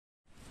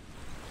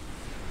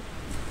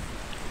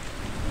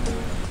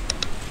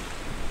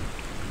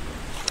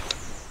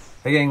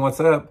Hey gang, what's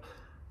up?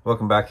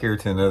 Welcome back here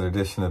to another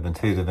edition of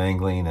Intuitive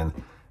Angling. And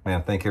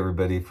man, thank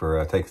everybody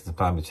for taking some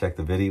time to check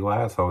the video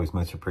out. It's always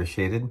much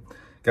appreciated.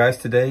 Guys,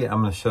 today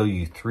I'm going to show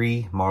you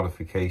 3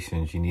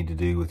 modifications you need to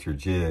do with your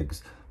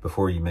jigs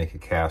before you make a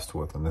cast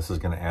with them. This is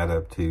going to add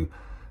up to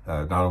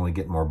not only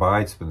getting more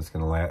bites, but it's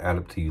going to add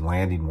up to you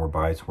landing more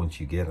bites once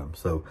you get them.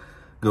 So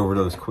go over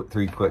those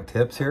 3 quick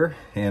tips here.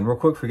 And real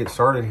quick, before we get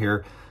started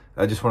here,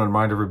 I just want to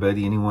remind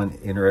everybody, anyone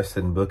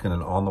interested in booking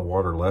an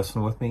on-the-water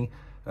lesson with me,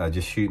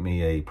 just shoot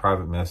me a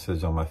private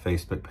message on my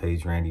Facebook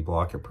page, Randy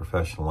Blockett,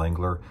 Professional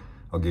Angler.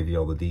 I'll give you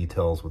all the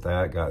details with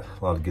that. Got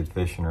a lot of good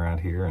fishing around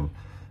here,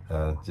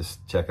 and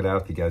just check it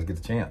out if you guys get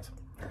the chance.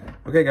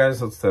 Okay,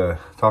 guys, let's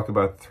talk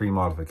about the 3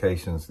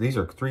 modifications. These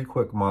are 3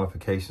 quick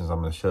modifications I'm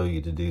going to show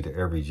you to do to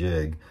every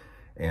jig,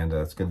 and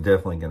it's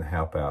definitely going to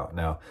help out.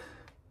 Now,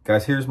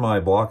 guys, here's my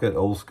Blockett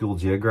old school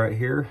jig right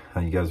here.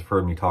 You guys have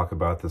heard me talk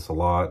about this a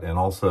lot, and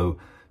also,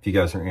 if you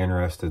guys are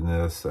interested in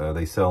this,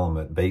 they sell them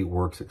at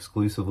Baitworks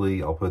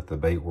exclusively. I'll put the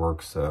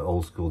Baitworks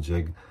old school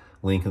jig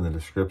link in the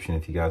description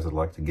if you guys would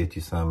like to get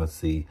you some. It's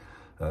the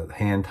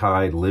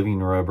hand-tied living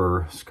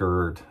rubber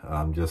skirt.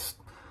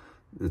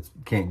 It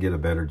can't get a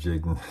better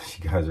jig than this.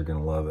 You guys are going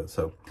to love it.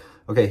 So,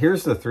 okay,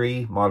 here's the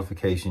 3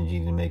 modifications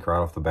you need to make right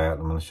off the bat.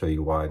 I'm going to show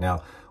you why.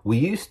 Now, we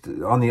used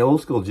to, on the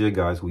old school jig,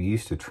 guys, we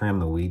used to trim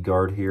the weed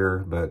guard here,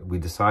 but we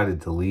decided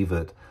to leave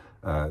it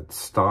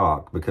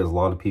stock because a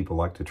lot of people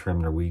like to trim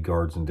their weed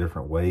guards in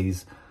different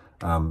ways.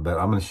 But I'm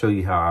going to show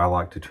you how I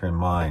like to trim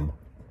mine.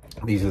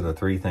 These are the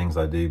 3 things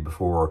I do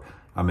before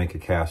I make a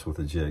cast with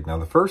a jig. Now,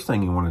 the first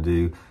thing you want to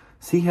do,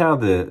 see how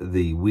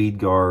the weed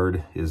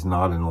guard is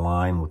not in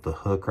line with the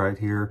hook right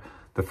here?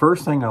 The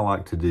first thing I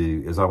like to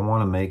do is I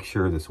want to make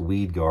sure this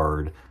weed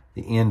guard,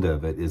 the end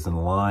of it, is in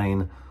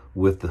line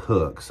with the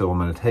hook. So I'm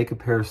going to take a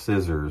pair of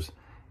scissors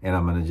and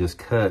I'm going to just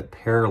cut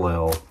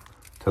parallel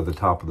to the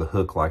top of the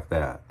hook like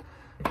that.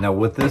 Now,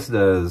 what this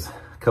does,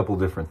 a couple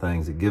different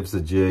things. It gives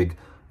the jig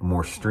a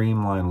more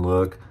streamlined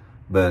look,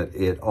 but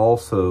it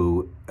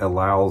also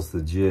allows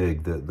the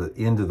jig, the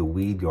end of the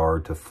weed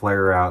guard, to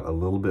flare out a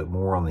little bit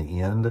more on the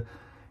end.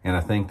 And I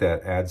think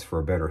that adds for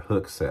a better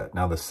hook set.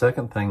 Now, the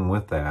second thing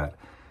with that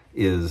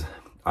is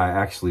I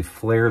actually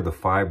flare the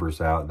fibers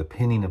out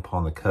depending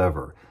upon the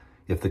cover.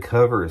 If the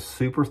cover is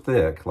super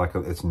thick, like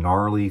it's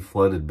gnarly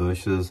flooded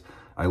bushes,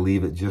 I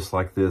leave it just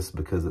like this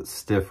because it's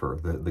stiffer.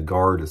 The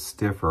guard is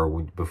stiffer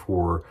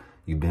before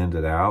you bend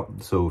it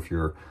out. So if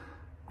you're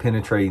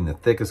penetrating the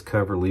thickest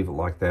cover, leave it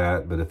like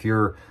that. But if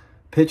you're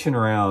pitching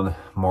around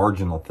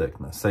marginal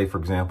thickness, say for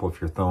example, if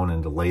you're throwing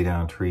into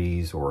laydown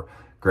trees or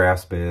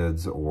grass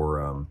beds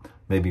or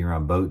maybe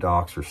around boat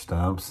docks or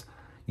stumps,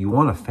 you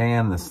want to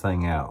fan this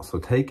thing out. So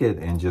take it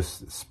and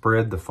just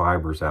spread the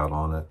fibers out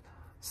on it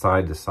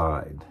side to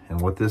side. And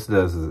what this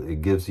does is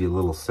it gives you a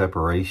little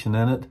separation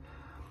in it.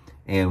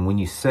 And when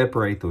you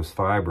separate those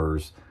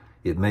fibers,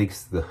 it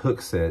makes the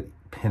hook set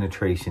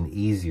penetration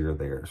easier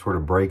there. It sort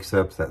of breaks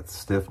up that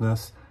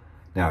stiffness.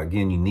 Now,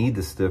 again, you need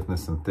the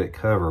stiffness and thick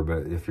cover,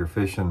 but if you're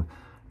fishing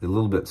a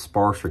little bit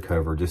sparser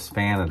cover, just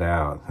fan it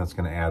out. That's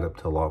going to add up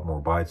to a lot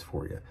more bites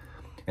for you.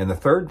 And the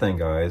third thing,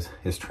 guys,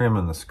 is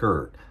trimming the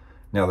skirt.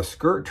 Now, the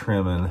skirt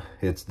trimming,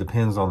 it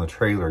depends on the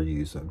trailer you're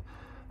using.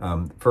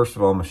 First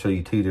of all, I'm going to show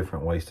you 2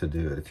 different ways to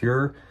do it. If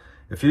you're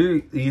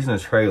using a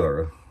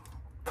trailer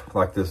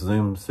like this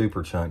Zoom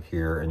Super Chunk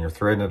here, and you're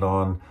threading it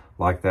on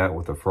like that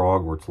with a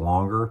frog where it's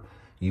longer,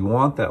 you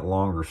want that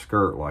longer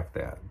skirt like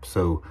that.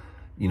 So,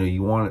 you know,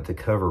 you want it to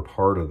cover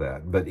part of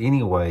that. But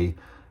anyway,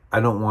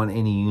 I don't want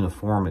any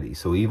uniformity.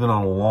 So even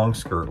on a long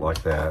skirt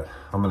like that,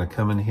 I'm going to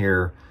come in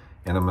here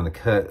and I'm going to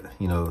cut,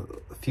 you know,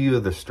 a few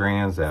of the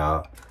strands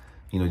out,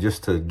 you know,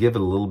 just to give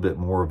it a little bit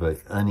more of an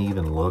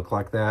uneven look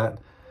like that.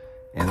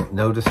 And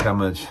notice how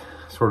much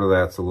sort of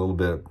that's a little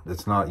bit,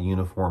 it's not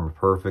uniform and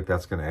perfect.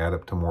 That's going to add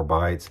up to more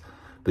bites.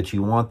 But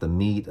you want the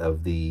meat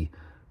of the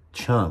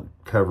chunk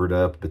covered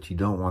up, but you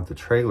don't want the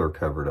trailer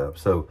covered up.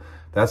 So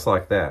that's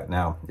like that.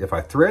 Now, if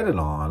I thread it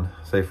on,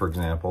 say for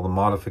example, the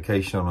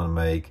modification I'm going to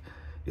make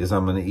is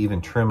I'm going to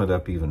even trim it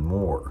up even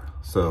more.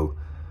 So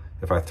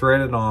if I thread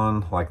it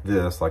on like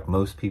this, like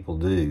most people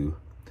do,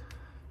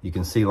 you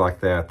can see like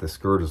that, the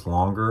skirt is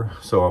longer.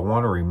 So I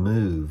want to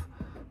remove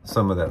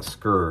some of that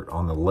skirt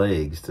on the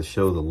legs to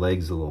show the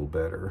legs a little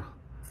better.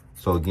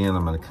 So again,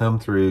 I'm going to come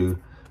through,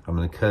 I'm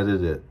going to cut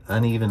it at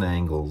uneven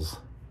angles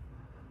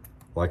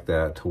like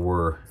that to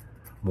where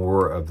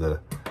more of the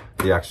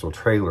actual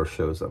trailer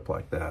shows up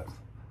like that.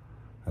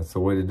 That's the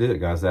way to do it,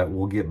 guys. That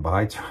will get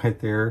bites right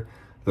there.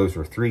 Those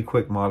are 3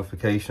 quick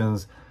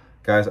modifications.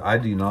 Guys, I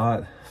do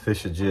not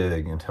fish a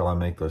jig until I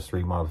make those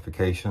 3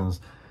 modifications.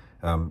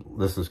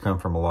 This has come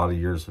from a lot of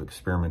years of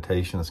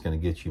experimentation. It's going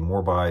to get you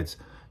more bites.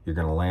 You're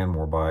going to land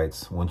more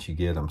bites once you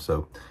get them.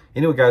 So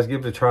anyway, guys,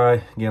 give it a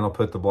try. Again, I'll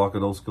put the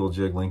Blockett old school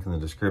jig link in the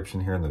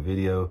description here in the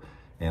video,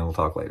 and we'll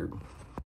talk later.